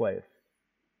safe place.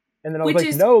 And then I was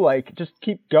like, no, like just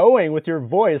keep going with your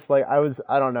voice. Like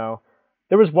I don't know.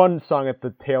 There was one song at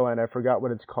the tail end, I forgot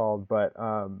what it's called, but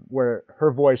where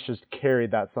her voice just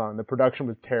carried that song. The production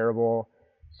was terrible,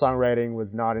 songwriting was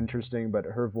not interesting, but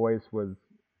her voice was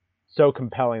so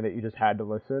compelling that you just had to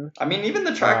listen. I mean, even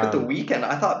the track with The Weeknd,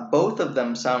 I thought both of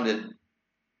them sounded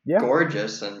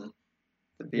gorgeous, and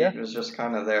the beat was just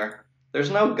kind of there.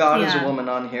 There's no God is a Woman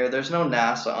on here. There's no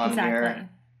NASA on here.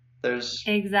 There's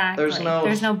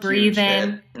no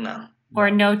Breathing. No. Or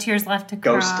No Tears Left to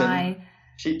Cry. Ghostin'.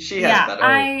 She has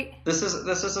better. This is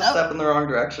a step in the wrong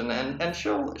direction, and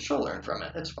she'll learn from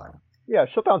it. It's fine. Yeah,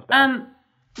 she'll bounce back.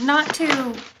 Not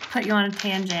to put you on a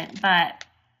tangent, but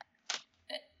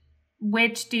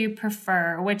which do you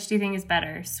prefer? Which do you think is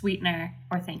better, Sweetener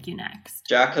or Thank You Next?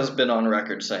 Jack has been on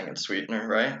record saying it's Sweetener,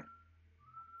 right?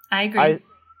 I agree.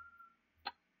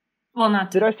 Well,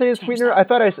 not. Did I say it's Sweetener? I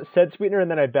thought I said Sweetener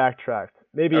and then I backtracked.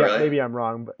 Maybe maybe I'm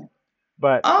wrong,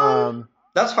 but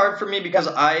that's hard for me because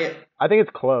I think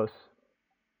it's close.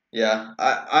 Yeah,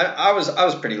 I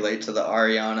was pretty late to the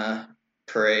Ariana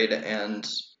parade, and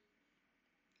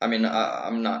I mean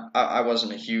I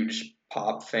wasn't a huge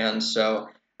pop fan, so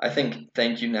I think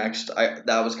Thank You Next.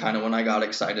 That was kind of when I got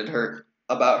excited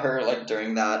about her, like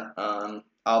during that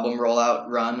album rollout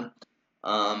run.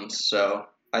 So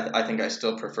I think I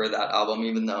still prefer that album,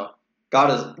 even though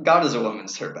God is a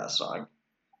Woman's her best song.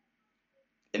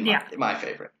 In my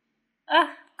favorite.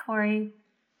 Corey.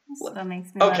 That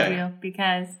makes me love you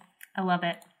because I love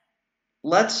it.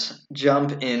 Let's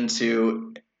jump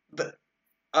into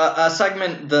a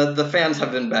segment the fans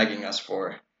have been begging us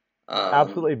for.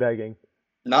 Absolutely begging.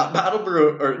 Not Battle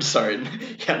Bruin,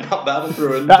 not Battle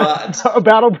Bruin, but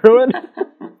Battle Bruin.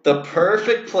 The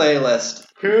perfect playlist.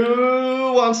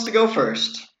 Who wants to go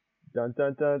first? Dun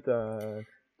dun dun dun.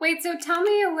 Wait, so tell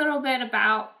me a little bit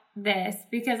about this,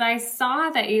 because I saw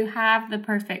that you have the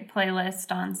perfect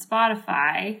playlist on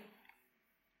Spotify.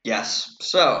 Yes.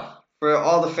 So, for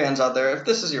all the fans out there, if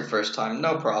this is your first time,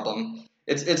 no problem.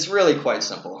 It's really quite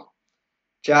simple.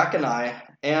 Jack and I,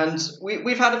 and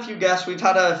we've had a few guests. We've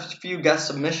had a few guest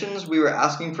submissions. We were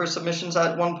asking for submissions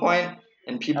at one point,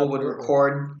 and people would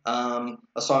record a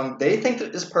song they think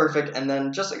that is perfect, and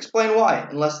then just explain why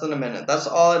in less than a minute. That's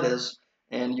all it is,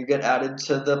 and you get added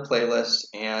to the playlist,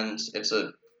 and it's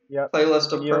a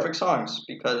playlist of perfect songs,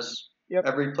 because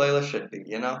every playlist should be,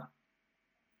 you know?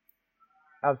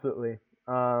 Absolutely.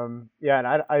 And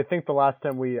I think the last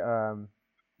time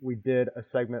we did a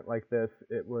segment like this,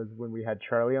 it was when we had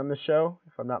Charlie on the show,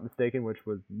 if I'm not mistaken, which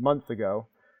was months ago.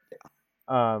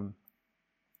 I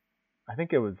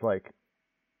think it was like,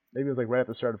 maybe it was like right at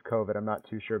the start of COVID. I'm not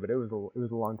too sure, but it was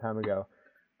a long time ago.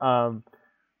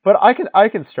 But I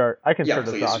can start start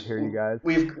this off here, you guys.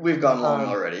 We've gone long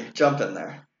already. Jump in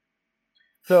there.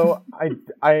 So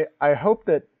I hope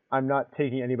that I'm not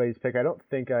taking anybody's pick. I don't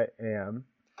think I am.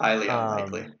 Highly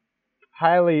unlikely.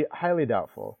 Highly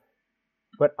doubtful.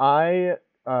 But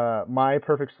my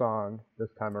perfect song this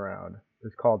time around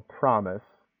is called Promise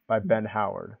by Ben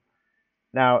Howard.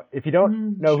 Now, if you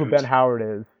don't know who Ben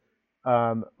Howard is,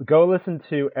 go listen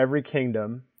to Every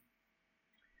Kingdom,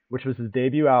 which was his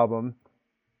debut album.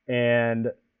 And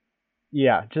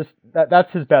yeah, just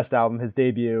that's his best album, his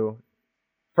debut.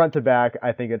 Front to back,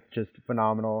 I think it's just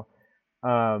phenomenal.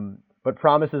 But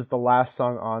Promise is the last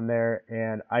song on there,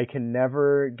 and I can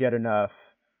never get enough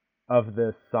of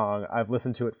this song. I've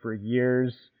listened to it for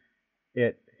years.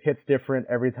 It hits different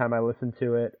every time I listen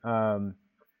to it.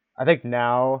 I think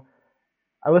now,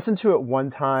 I listened to it one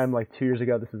time like 2 years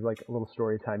ago. This is like a little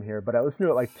story time here, but I listened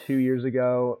to it like 2 years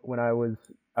ago when I was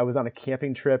on a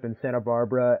camping trip in Santa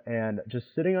Barbara, and just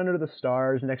sitting under the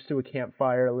stars next to a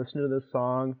campfire, listening to this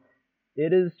song.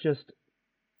 It is just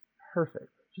perfect.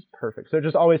 Just perfect. So it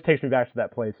just always takes me back to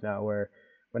that place now where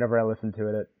whenever I listen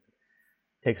to it,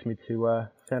 takes me to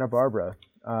Santa Barbara.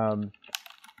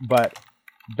 But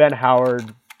Ben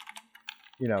Howard,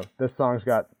 this song's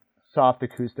got soft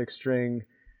acoustic strings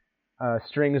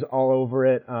all over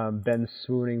it. Ben's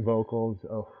swooning vocals.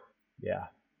 Oh, yeah.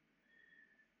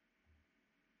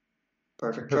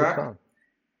 Perfect track. Song.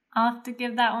 I'll have to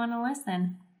give that one a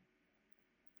listen.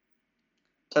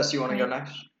 Tess, you want to go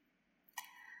next?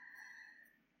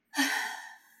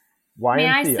 May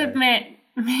I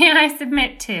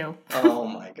submit two? Oh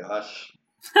my gosh.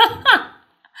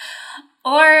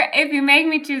 Or if you make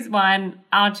me choose one,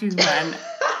 I'll choose one.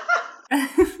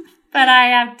 But I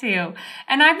have two.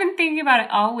 And I've been thinking about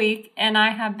it all week, and I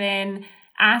have been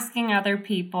asking other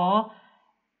people,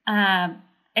 and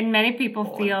many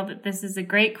people feel that this is a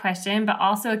great question, but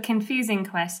also a confusing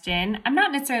question. I'm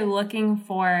not necessarily looking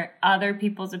for other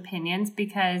people's opinions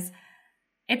because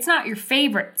it's not your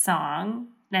favorite song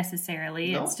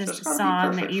necessarily. No, it's just a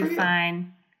song that you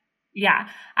find. Yeah.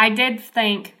 I did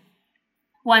think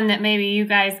one that maybe you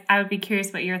guys, I would be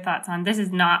curious what your thoughts on. This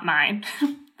is not mine,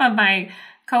 but my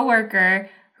coworker,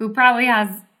 who probably has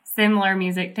similar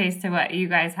music taste to what you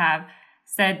guys have,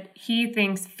 said he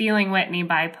thinks Feeling Whitney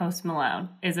by Post Malone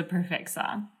is a perfect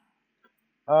song.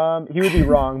 He would be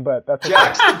wrong, but that's okay.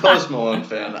 Jack's the Post Malone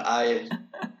fan.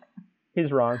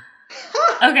 He's wrong.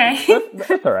 Okay.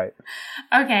 That's all right.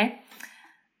 Okay.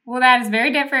 Well, that is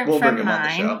very different from mine. On the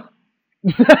show.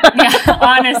 Yeah,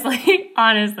 honestly, he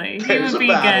There's would be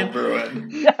good. Brewing.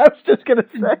 Yeah, I was just gonna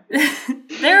say.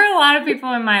 There are a lot of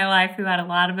people in my life who had a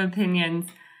lot of opinions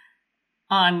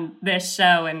on this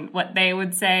show and what they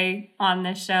would say on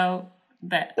this show.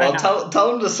 But tell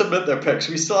them to submit their picks.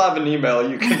 We still have an email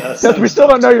you can send. We still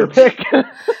don't know your pick.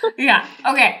 Yeah.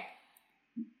 Okay.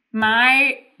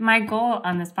 My goal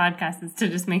on this podcast is to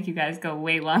just make you guys go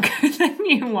way longer than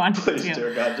you want to. Please,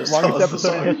 dear God, just longest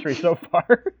episode in history so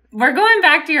far. We're going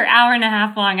back to your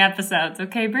hour-and-a-half long episodes,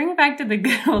 okay? Bring it back to the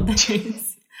good old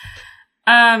days.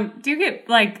 Do you get,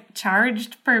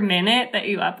 charged per minute that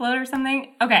you upload or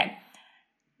something? Okay.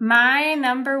 My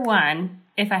number one,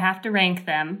 if I have to rank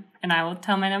them, and I will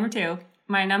tell my number two,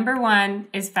 my number one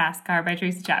is Fast Car by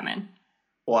Tracy Chapman.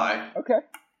 Why? Okay.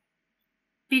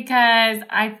 Because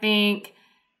I think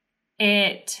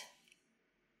it,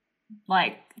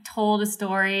 told a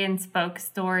story and spoke a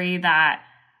story that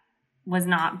was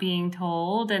not being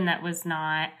told and that was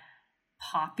not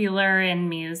popular in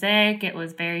music. It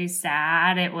was very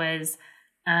sad. It was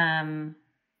a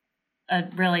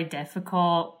really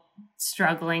difficult,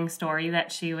 struggling story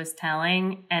that she was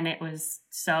telling, and it was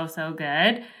so, so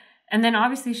good. And then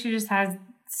obviously she just has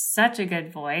such a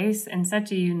good voice and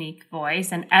such a unique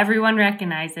voice, and everyone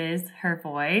recognizes her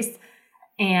voice,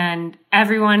 and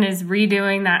everyone is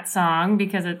redoing that song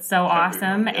because it's so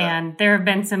awesome. Yeah. And there have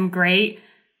been some great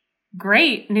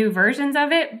new versions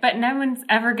of it, but no one's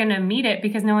ever going to meet it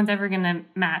because no one's ever going to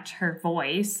match her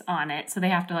voice on it. So they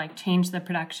have to change the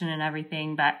production and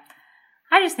everything. But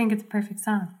I just think it's a perfect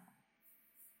song.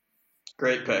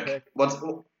 Great pick. What's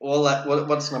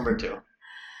number two?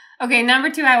 Okay, number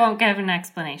two, I won't give an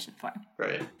explanation for.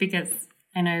 Great. Because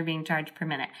I know you're being charged per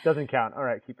minute. Doesn't count. All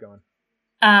right, keep going.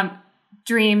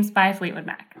 Dreams by Fleetwood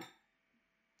Mac.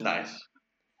 Nice.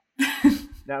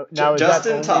 Now is just that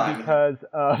in only time because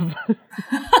of?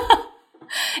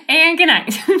 And good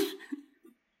night.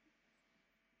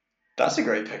 That's a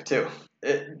great pick too.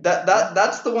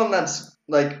 That's the one that's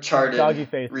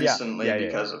charted recently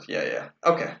because of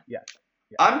Okay. Yeah.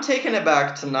 I'm taking it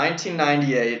back to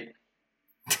 1998.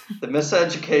 The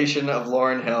Miseducation of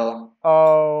Lauryn Hill.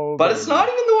 Oh. But it's not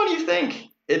even the one you think.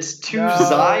 It's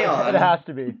Zion. It has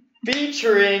to be.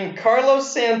 Featuring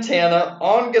Carlos Santana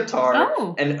on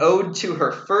guitar, an ode to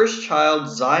her first child,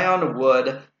 Zion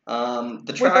Wood.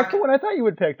 The track. Wait, that's the one I thought you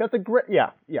would pick. That's a great.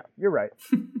 Yeah, you're right.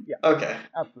 Yeah. Okay.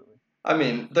 Absolutely. I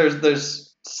mean,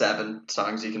 there's 7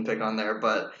 songs you can pick on there,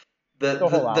 but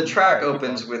the track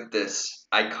opens with this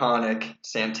iconic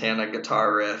Santana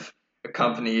guitar riff,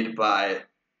 accompanied by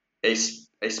a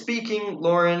speaking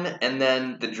Lauryn and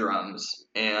then the drums.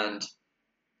 And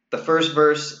the first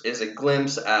verse is a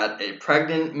glimpse at a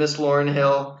pregnant Miss Lauryn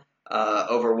Hill,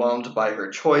 overwhelmed by her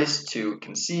choice to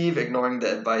conceive, ignoring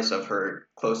the advice of her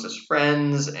closest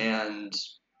friends and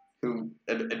who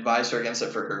advised her against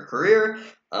it for her career.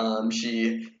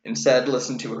 She instead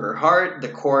listened to her heart. The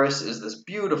chorus is this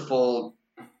beautiful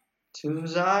 "To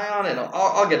Zion," and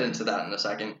I'll get into that in a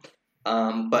second.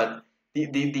 But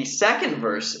the second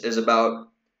verse is about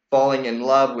falling in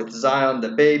love with Zion the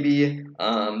baby.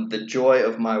 The joy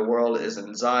of my world is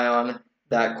in Zion.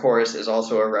 That chorus is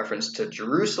also a reference to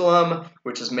Jerusalem,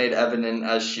 which is made evident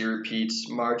as she repeats,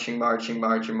 marching, marching,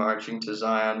 marching, marching to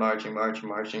Zion, marching, marching,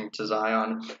 marching to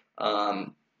Zion.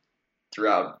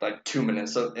 throughout like 2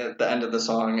 minutes at the end of the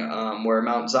song, where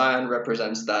Mount Zion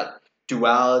represents that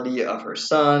duality of her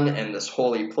son and this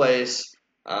holy place.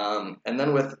 And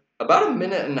then with about 1.5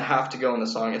 minutes to go in the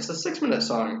song, it's a 6-minute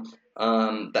song,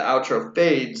 the outro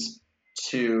fades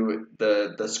to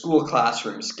the school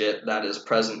classroom skit that is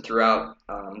present throughout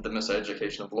the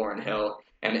Miseducation of Lauryn Hill.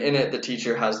 And in it, the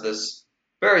teacher has this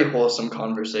very wholesome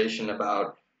conversation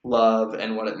about love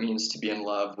and what it means to be in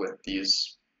love with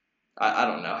these, I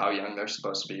don't know how young they're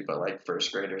supposed to be, but like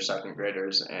first graders, second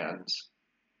graders, and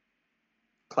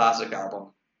classic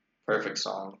album, perfect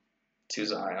song, To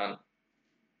Zion.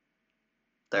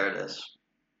 There it is.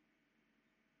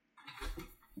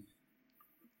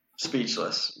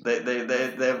 Speechless. They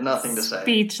have nothing to say.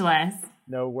 Speechless.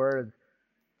 No words.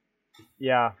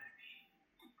 Yeah.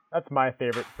 That's my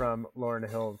favorite from Lauryn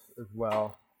Hill as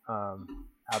well.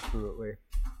 Absolutely.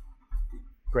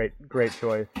 Great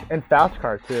choice. And Fast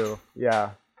Car too.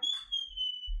 Yeah.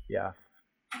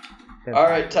 Fantastic. All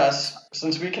right, Tess.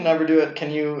 Since we can never do it,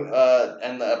 can you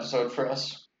end the episode for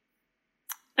us?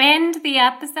 End the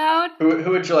episode?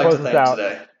 Who would you like to thank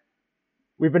today?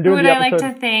 We've been doing Who would I like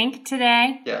to thank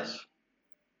today? Yes.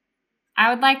 I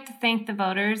would like to thank the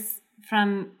voters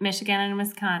from Michigan and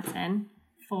Wisconsin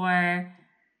for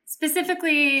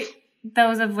specifically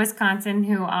those of Wisconsin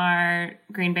who are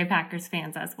Green Bay Packers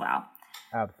fans as well.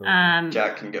 Absolutely.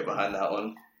 Jack can get behind that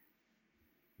one.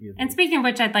 And speaking of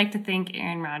which, I'd like to thank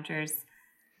Aaron Rodgers.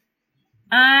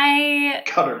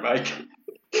 Cut her, Mike.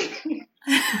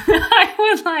 I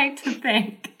would like to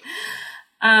thank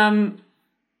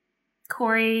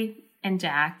Corey and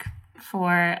Jack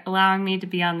for allowing me to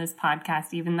be on this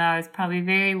podcast, even though I was probably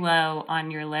very low on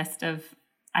your list of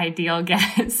ideal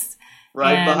guests.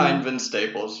 Right behind Vince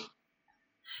Staples.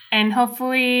 And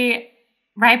hopefully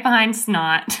right behind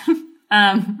Snot.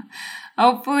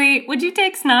 Hopefully, would you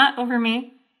take Snot over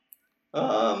me?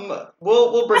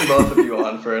 We'll bring both of you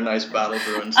on for a nice battle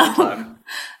brewing sometime.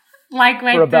 Like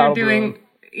what they're doing.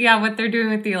 Yeah, what they're doing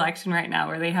with the election right now,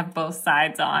 where they have both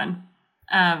sides on.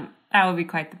 That would be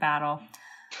quite the battle.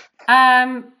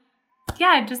 Yeah,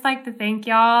 I'd just like to thank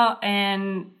y'all,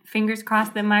 and fingers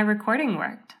crossed that my recording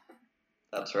worked.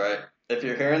 That's right. If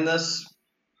you're hearing this,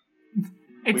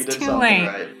 it's we did too something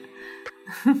late.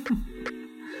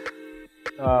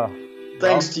 Right.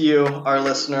 Thanks to you, our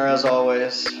listener, as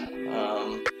always.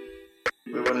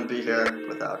 We wouldn't be here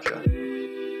without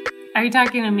you. Are you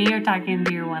talking to me or talking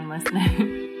to your one listener?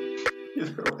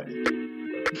 Either way.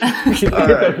 All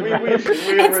right, we it's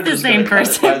were the just same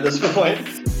person by this point.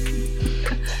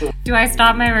 Do I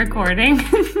stop my recording?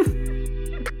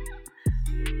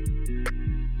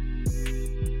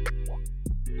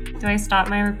 Do I stop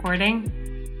my recording?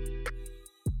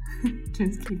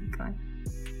 Just keep going.